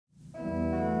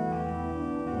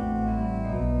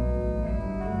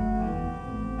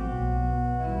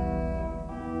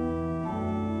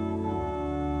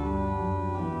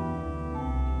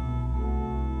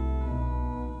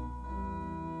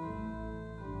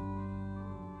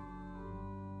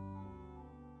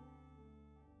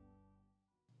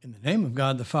In the name of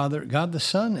God the Father, God the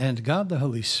Son, and God the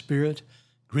Holy Spirit,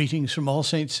 greetings from All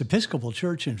Saints Episcopal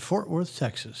Church in Fort Worth,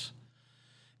 Texas.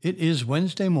 It is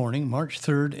Wednesday morning, March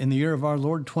 3rd, in the year of our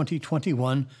Lord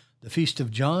 2021, the feast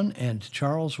of John and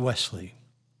Charles Wesley.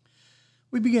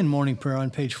 We begin morning prayer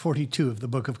on page 42 of the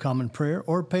Book of Common Prayer,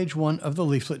 or page 1 of the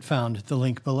leaflet found at the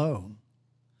link below.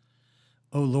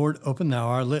 O Lord, open thou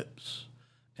our lips,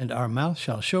 and our mouth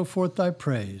shall show forth thy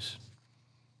praise.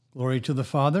 Glory to the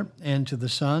Father, and to the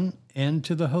Son, and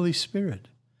to the Holy Spirit,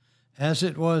 as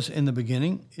it was in the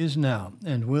beginning, is now,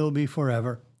 and will be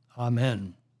forever.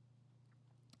 Amen.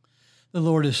 The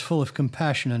Lord is full of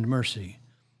compassion and mercy.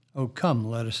 O come,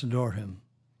 let us adore him.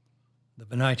 The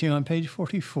Benedictine on page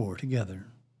 44 together.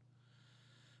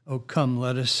 O come,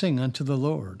 let us sing unto the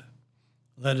Lord.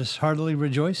 Let us heartily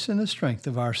rejoice in the strength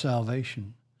of our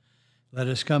salvation. Let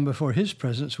us come before his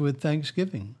presence with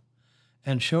thanksgiving,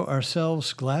 and show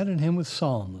ourselves glad in him with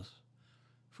psalms.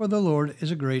 For the Lord is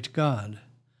a great God,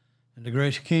 and a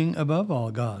great King above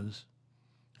all gods.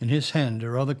 In his hand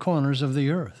are all the corners of the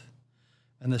earth,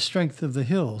 and the strength of the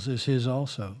hills is his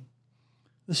also.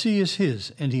 The sea is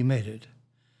his, and he made it,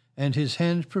 and his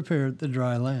hand prepared the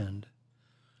dry land.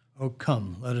 O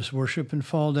come, let us worship and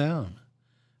fall down,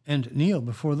 and kneel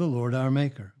before the Lord our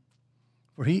Maker.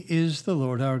 For he is the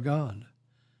Lord our God,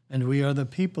 and we are the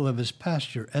people of his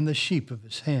pasture and the sheep of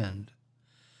his hand.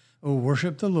 O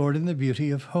worship the Lord in the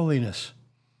beauty of holiness.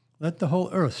 Let the whole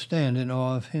earth stand in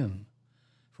awe of him.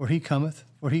 For he cometh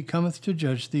to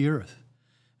judge the earth,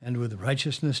 and with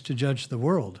righteousness to judge the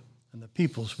world, and the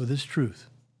peoples with his truth.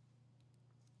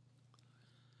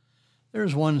 There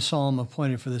is one psalm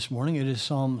appointed for this morning. It is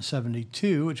Psalm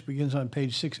 72, which begins on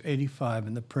page 685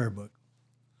 in the prayer book.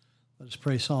 Let us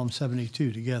pray Psalm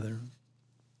 72 together.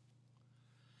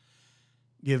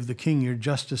 Give the king your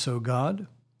justice, O God,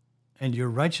 and your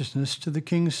righteousness to the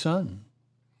king's son,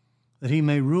 that he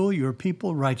may rule your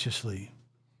people righteously,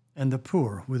 and the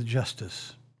poor with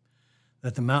justice,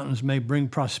 that the mountains may bring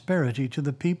prosperity to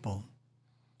the people,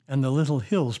 and the little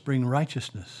hills bring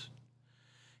righteousness.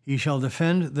 He shall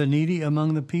defend the needy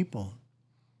among the people.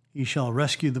 He shall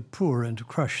rescue the poor and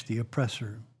crush the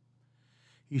oppressor.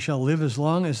 He shall live as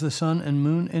long as the sun and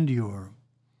moon endure,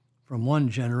 from one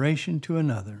generation to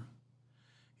another.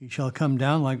 He shall come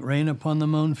down like rain upon the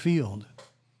mown field,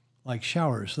 like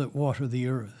showers that water the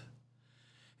earth.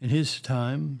 In his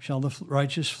time shall the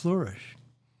righteous flourish.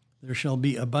 There shall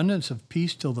be abundance of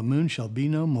peace till the moon shall be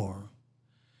no more.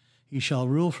 He shall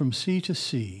rule from sea to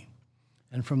sea,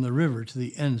 and from the river to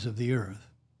the ends of the earth.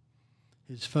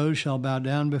 His foes shall bow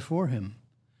down before him,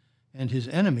 and his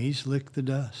enemies lick the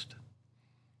dust.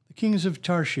 The kings of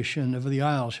Tarshish and of the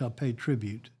isle shall pay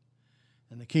tribute,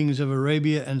 and the kings of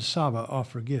Arabia and Saba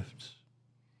offer gifts.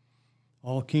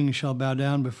 All kings shall bow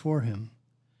down before him,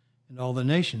 and all the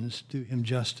nations do him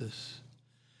justice.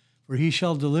 For he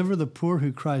shall deliver the poor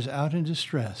who cries out in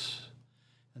distress,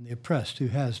 and the oppressed who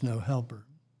has no helper.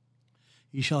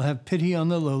 He shall have pity on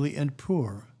the lowly and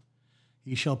poor.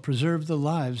 He shall preserve the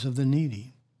lives of the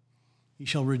needy. He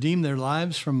shall redeem their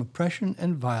lives from oppression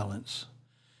and violence,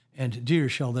 and dear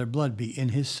shall their blood be in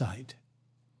his sight.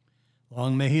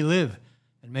 Long may he live,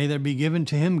 and may there be given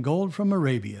to him gold from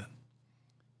Arabia.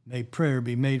 May prayer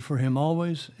be made for him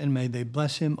always, and may they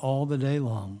bless him all the day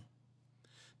long.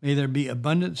 May there be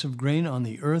abundance of grain on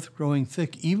the earth, growing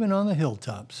thick even on the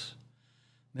hilltops.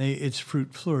 May its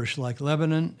fruit flourish like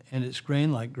Lebanon, and its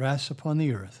grain like grass upon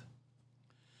the earth.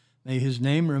 May his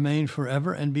name remain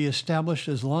forever and be established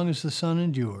as long as the sun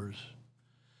endures.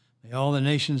 May all the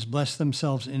nations bless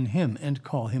themselves in him and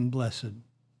call him blessed.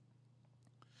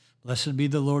 Blessed be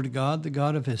the Lord God, the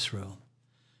God of Israel,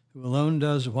 who alone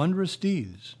does wondrous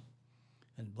deeds,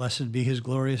 and blessed be his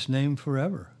glorious name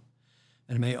forever.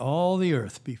 And may all the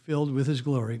earth be filled with his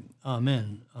glory.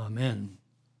 Amen. Amen.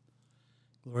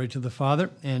 Glory to the Father,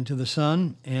 and to the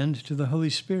Son, and to the Holy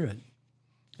Spirit,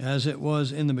 as it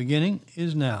was in the beginning,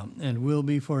 is now, and will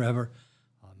be forever.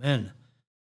 Amen.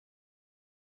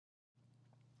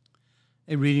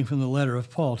 A reading from the letter of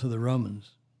Paul to the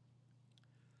Romans.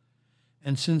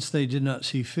 And since they did not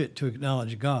see fit to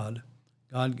acknowledge God,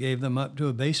 God gave them up to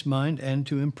a base mind and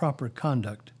to improper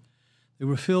conduct. They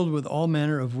were filled with all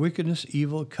manner of wickedness,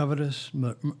 evil,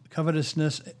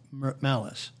 covetousness,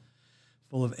 malice,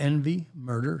 full of envy,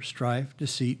 murder, strife,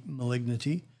 deceit,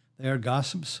 malignity. They are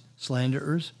gossips,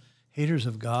 slanderers, haters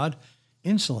of God,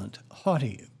 insolent,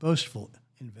 haughty, boastful,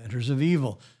 inventors of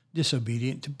evil,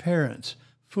 disobedient to parents,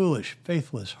 foolish,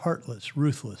 faithless, heartless,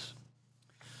 ruthless.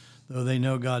 Though they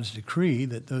know God's decree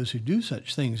that those who do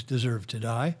such things deserve to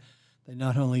die, they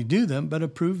not only do them, but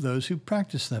approve those who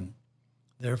practice them.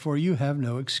 Therefore you have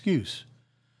no excuse.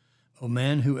 O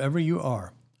man, whoever you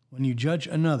are, when you judge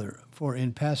another, for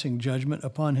in passing judgment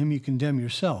upon him you condemn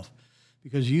yourself,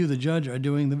 because you, the judge, are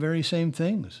doing the very same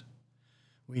things.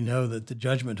 We know that the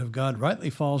judgment of God rightly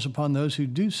falls upon those who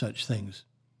do such things.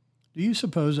 Do you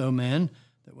suppose, O man,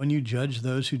 that when you judge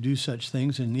those who do such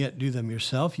things and yet do them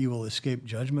yourself, you will escape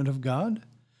judgment of God?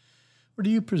 Or do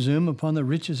you presume upon the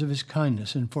riches of his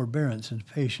kindness and forbearance and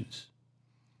patience?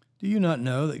 Do you not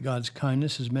know that God's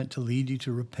kindness is meant to lead you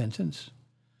to repentance?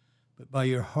 But by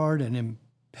your hard and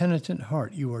impenitent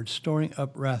heart you are storing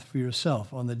up wrath for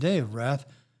yourself on the day of wrath,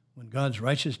 when God's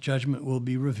righteous judgment will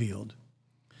be revealed.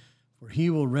 For he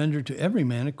will render to every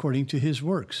man according to his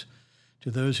works. To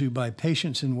those who by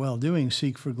patience and well-doing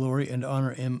seek for glory and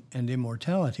honor and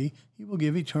immortality, he will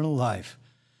give eternal life.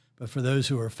 But for those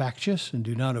who are factious and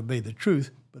do not obey the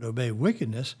truth, but obey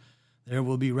wickedness, there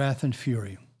will be wrath and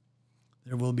fury.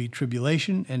 There will be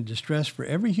tribulation and distress for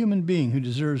every human being who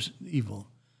deserves evil,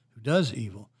 who does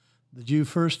evil, the Jew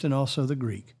first and also the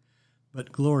Greek.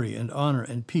 But glory and honor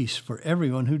and peace for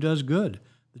everyone who does good,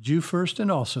 the Jew first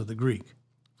and also the Greek.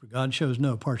 For God shows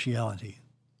no partiality.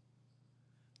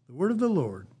 The word of the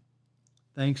Lord.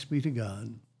 Thanks be to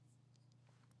God.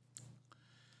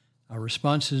 Our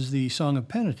response is the Song of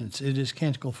Penitence. It is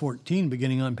Canticle 14,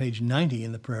 beginning on page 90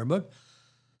 in the prayer book.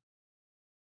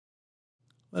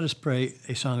 Let us pray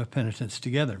a song of penitence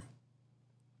together.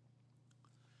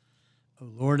 O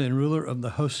Lord and ruler of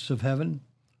the hosts of heaven,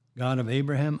 God of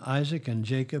Abraham, Isaac, and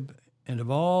Jacob, and of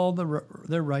all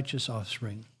their righteous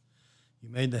offspring, you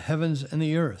made the heavens and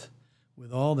the earth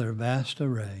with all their vast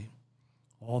array.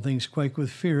 All things quake with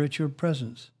fear at your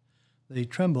presence. They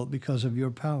tremble because of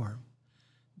your power.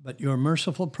 But your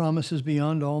merciful promise is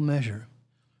beyond all measure.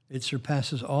 It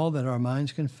surpasses all that our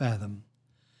minds can fathom.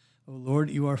 O Lord,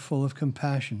 you are full of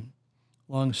compassion,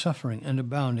 long-suffering, and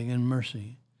abounding in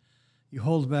mercy. You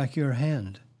hold back your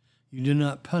hand. You do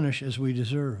not punish as we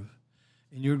deserve.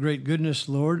 In your great goodness,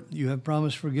 Lord, you have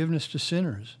promised forgiveness to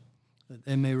sinners, that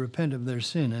they may repent of their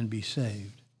sin and be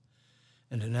saved.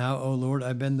 And now, O Lord,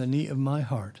 I bend the knee of my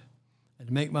heart and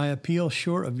make my appeal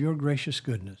sure of your gracious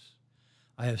goodness.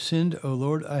 I have sinned, O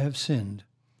Lord, I have sinned,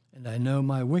 and I know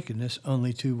my wickedness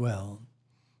only too well.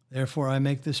 Therefore I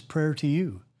make this prayer to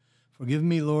you. Forgive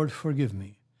me, Lord, forgive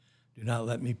me. Do not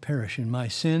let me perish in my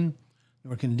sin,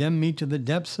 nor condemn me to the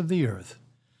depths of the earth.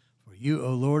 For you,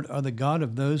 O Lord, are the God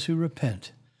of those who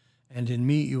repent, and in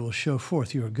me you will show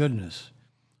forth your goodness.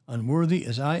 Unworthy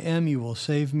as I am, you will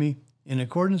save me, in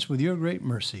accordance with your great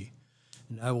mercy,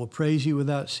 and I will praise you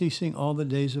without ceasing all the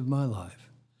days of my life.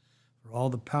 For all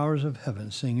the powers of heaven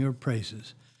sing your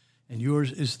praises, and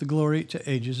yours is the glory to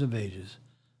ages of ages.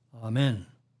 Amen.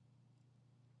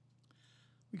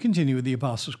 We continue with the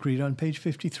Apostles' Creed on page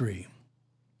 53.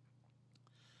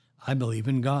 I believe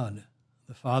in God,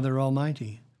 the Father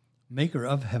Almighty, maker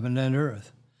of heaven and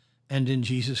earth, and in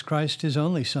Jesus Christ, his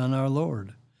only Son, our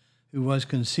Lord, who was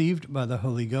conceived by the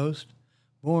Holy Ghost,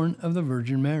 born of the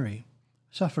Virgin Mary,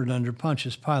 suffered under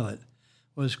Pontius Pilate,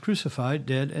 was crucified,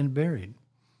 dead, and buried.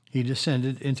 He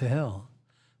descended into hell.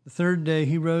 The third day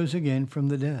he rose again from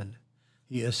the dead.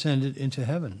 He ascended into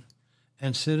heaven,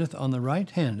 and sitteth on the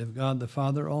right hand of God the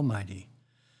Father Almighty.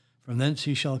 From thence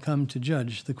he shall come to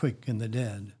judge the quick and the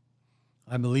dead.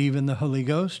 I believe in the Holy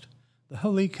Ghost, the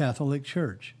Holy Catholic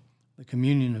Church, the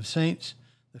communion of saints,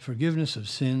 the forgiveness of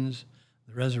sins,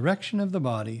 the resurrection of the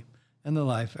body, and the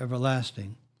life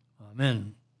everlasting.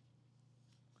 Amen.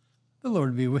 The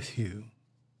Lord be with you.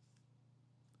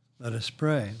 Let us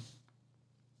pray.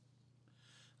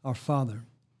 Our Father,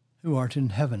 who art in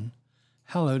heaven,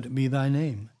 hallowed be thy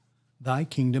name. Thy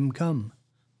kingdom come,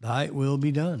 thy will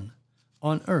be done,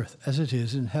 on earth as it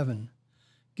is in heaven.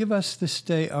 Give us this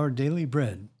day our daily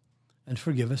bread, and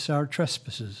forgive us our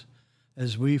trespasses,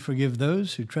 as we forgive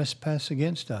those who trespass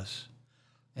against us.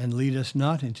 And lead us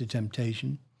not into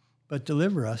temptation, but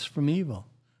deliver us from evil.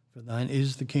 For thine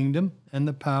is the kingdom, and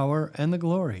the power, and the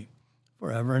glory,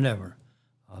 forever and ever.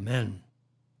 Amen.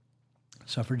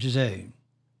 Suffrages A.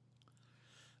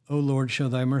 O Lord, show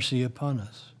thy mercy upon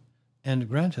us, and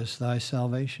grant us thy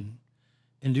salvation.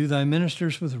 Endue thy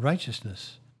ministers with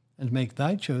righteousness, and make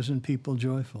thy chosen people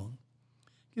joyful.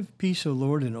 Give peace, O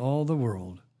Lord, in all the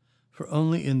world, for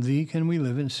only in thee can we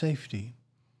live in safety.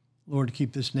 Lord,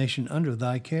 keep this nation under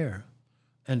thy care,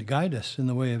 and guide us in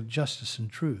the way of justice and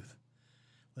truth.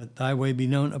 Let thy way be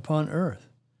known upon earth,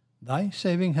 thy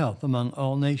saving health among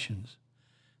all nations.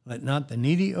 Let not the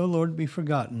needy, O Lord, be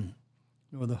forgotten,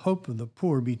 nor the hope of the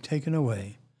poor be taken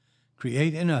away.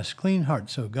 Create in us clean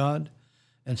hearts, O God,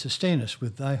 and sustain us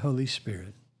with thy Holy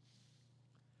Spirit.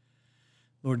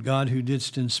 Lord God, who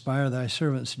didst inspire thy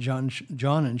servants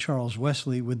John and Charles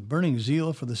Wesley with burning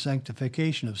zeal for the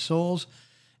sanctification of souls,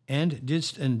 and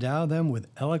didst endow them with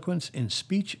eloquence in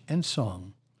speech and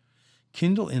song,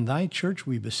 kindle in thy church,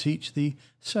 we beseech thee,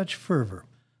 such fervor,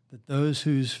 that those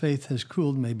whose faith has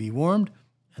cooled may be warmed,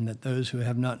 and that those who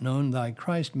have not known thy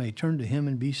Christ may turn to him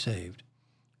and be saved,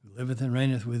 who liveth and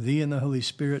reigneth with thee in the Holy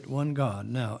Spirit, one God,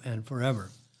 now and forever.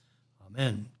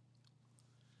 Amen.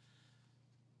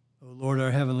 O Lord,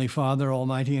 our heavenly Father,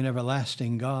 almighty and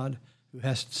everlasting God, who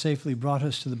hast safely brought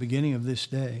us to the beginning of this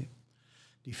day,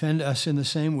 defend us in the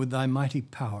same with thy mighty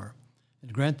power,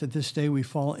 and grant that this day we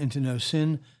fall into no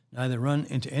sin, neither run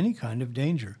into any kind of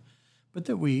danger, but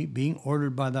that we, being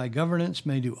ordered by thy governance,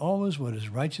 may do always what is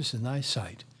righteous in thy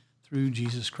sight, through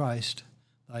Jesus Christ,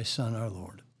 thy Son, our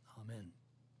Lord. Amen.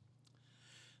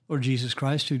 Lord Jesus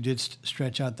Christ, who didst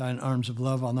stretch out thine arms of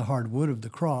love on the hard wood of the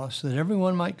cross, that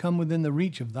everyone might come within the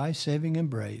reach of thy saving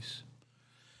embrace,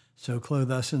 so clothe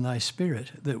us in thy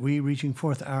Spirit, that we, reaching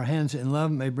forth our hands in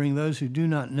love, may bring those who do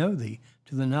not know thee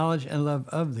to the knowledge and love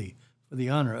of thee, for the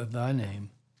honor of thy name.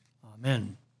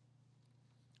 Amen.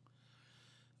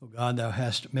 O God, thou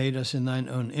hast made us in thine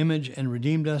own image and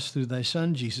redeemed us through thy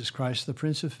Son, Jesus Christ, the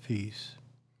Prince of Peace.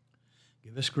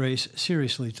 Give us grace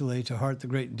seriously to lay to heart the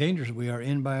great dangers we are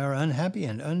in by our unhappy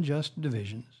and unjust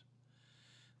divisions.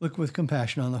 Look with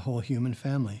compassion on the whole human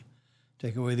family.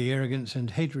 Take away the arrogance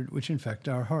and hatred which infect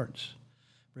our hearts.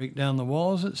 Break down the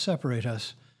walls that separate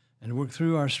us, and work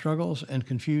through our struggles and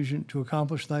confusion to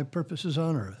accomplish thy purposes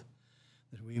on earth,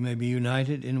 that we may be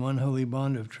united in one holy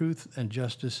bond of truth and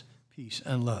justice, peace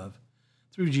and love,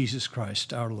 through Jesus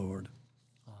Christ our Lord.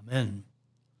 Amen.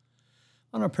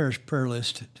 On our parish prayer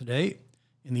list today,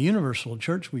 in the Universal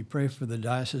Church, we pray for the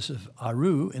Diocese of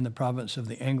Aru in the province of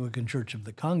the Anglican Church of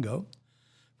the Congo.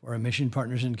 For our mission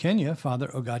partners in Kenya, Father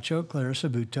Ogacho Clara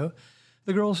Sabuto,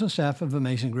 the girls and staff of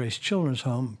Amazing Grace Children's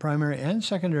Home, primary and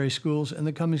secondary schools, and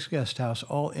the Cummings Guest House,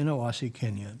 all in Owasi,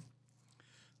 Kenya.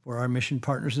 For our mission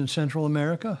partners in Central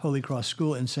America, Holy Cross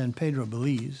School in San Pedro,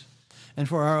 Belize. And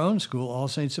for our own school, All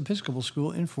Saints Episcopal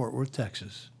School in Fort Worth,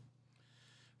 Texas.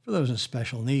 For those in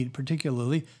special need,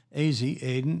 particularly AZ,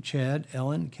 Aiden, Chad,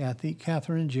 Ellen, Kathy,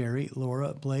 Catherine, Jerry,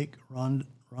 Laura, Blake,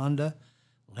 Rhonda,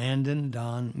 Landon,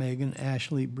 Don, Megan,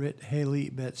 Ashley, Britt, Haley,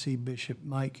 Betsy, Bishop,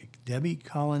 Mike, Debbie,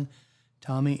 Colin,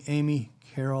 Tommy, Amy,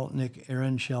 Carol, Nick,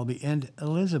 Aaron, Shelby, and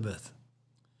Elizabeth.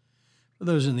 For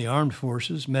those in the armed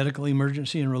forces, medical,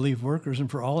 emergency, and relief workers, and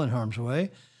for all in harm's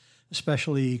way,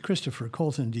 especially Christopher,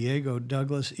 Colton, Diego,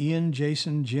 Douglas, Ian,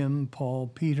 Jason, Jim, Paul,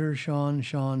 Peter, Sean,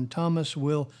 Thomas,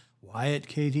 Will, Wyatt,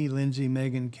 Katie, Lindsay,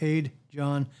 Megan, Cade,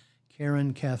 John,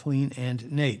 Karen, Kathleen,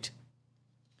 and Nate.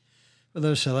 For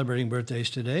those celebrating birthdays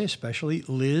today, especially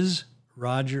Liz,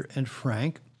 Roger, and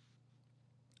Frank.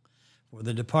 For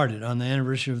the departed on the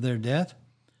anniversary of their death,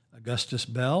 Augustus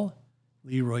Bell,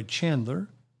 Leroy Chandler,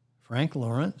 Frank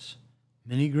Lawrence,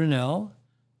 Minnie Grinnell,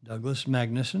 Douglas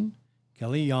Magnuson,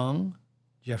 Kelly Young,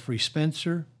 Jeffrey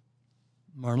Spencer,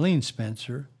 Marlene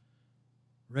Spencer,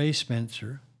 Ray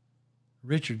Spencer,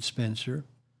 Richard Spencer,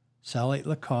 Sally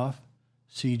Lakoff,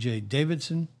 C.J.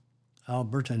 Davidson,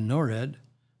 Alberta Nored,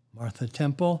 Martha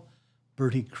Temple,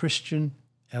 Bertie Christian,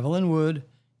 Evelyn Wood,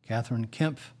 Catherine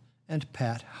Kempf, and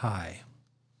Pat High.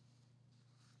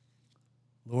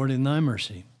 Lord, in thy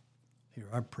mercy, hear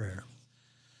our prayer.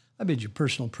 I bid you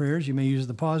personal prayers. You may use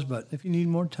the pause button if you need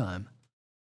more time.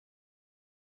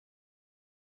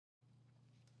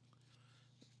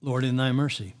 Lord, in thy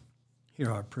mercy,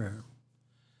 hear our prayer.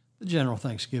 The General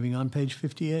Thanksgiving on page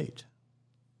 58.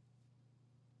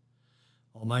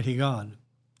 Almighty God,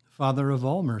 Father of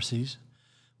all mercies,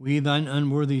 we, thine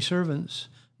unworthy servants,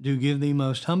 do give thee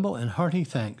most humble and hearty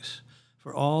thanks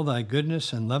for all thy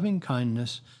goodness and loving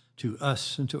kindness to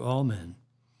us and to all men.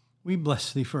 We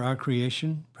bless thee for our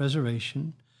creation,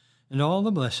 preservation, and all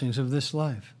the blessings of this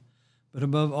life, but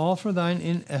above all for thine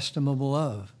inestimable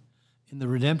love, in the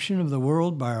redemption of the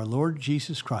world by our Lord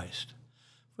Jesus Christ,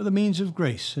 for the means of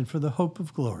grace and for the hope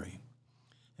of glory.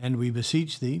 And we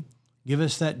beseech thee, give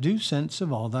us that due sense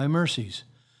of all thy mercies,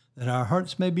 that our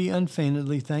hearts may be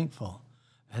unfeignedly thankful,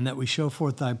 and that we show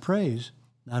forth thy praise,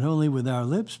 not only with our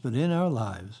lips, but in our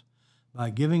lives, by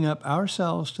giving up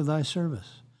ourselves to thy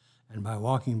service, and by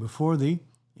walking before thee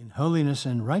in holiness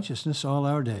and righteousness all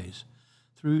our days,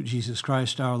 through Jesus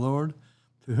Christ our Lord,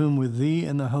 to whom with thee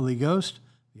and the Holy Ghost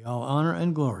be all honor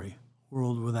and glory,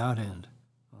 world without end.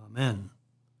 Amen.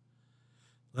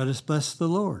 Let us bless the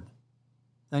Lord.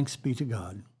 Thanks be to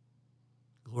God.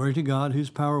 Glory to God, whose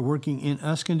power working in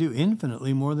us can do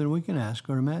infinitely more than we can ask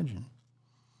or imagine.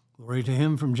 Glory to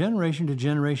him from generation to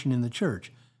generation in the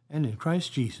church and in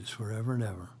Christ Jesus forever and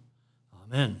ever.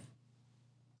 Amen.